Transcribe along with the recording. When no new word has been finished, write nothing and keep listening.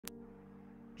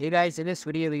Hey guys, in this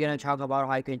video we're gonna talk about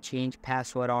how you can change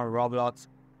password on Roblox.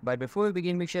 But before we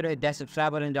begin, make sure to hit that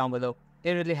subscribe button down below.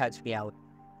 It really helps me out.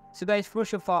 So guys,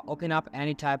 first of all, open up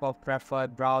any type of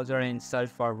preferred browser and search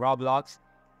for Roblox.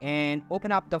 And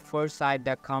open up the first site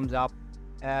that comes up.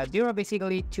 There are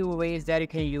basically two ways that you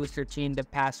can use to change the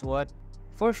password.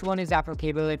 First one is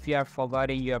applicable if you are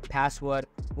forgetting your password.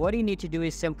 What you need to do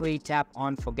is simply tap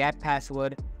on forget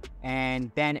password and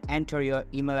then enter your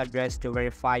email address to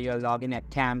verify your login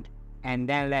attempt, and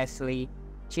then lastly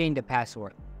change the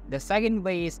password. The second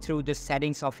way is through the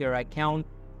settings of your account.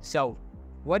 So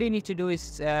what you need to do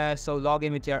is log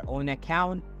in with your own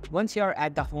account. Once you're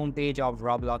at the home page of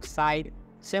Roblox site,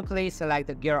 simply select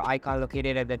the gear icon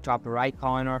located at the top right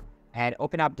corner and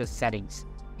open up the settings.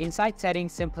 Inside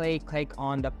settings, simply click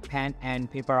on the pen and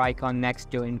paper icon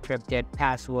next to encrypted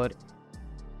password,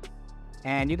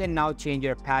 and you can now change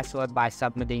your password by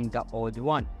submitting the old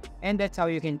one. And that's how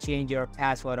you can change your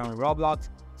password on Roblox.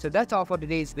 So that's all for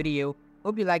today's video.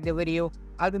 Hope you liked the video.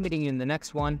 I'll be meeting you in the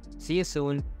next one. See you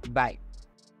soon. Bye.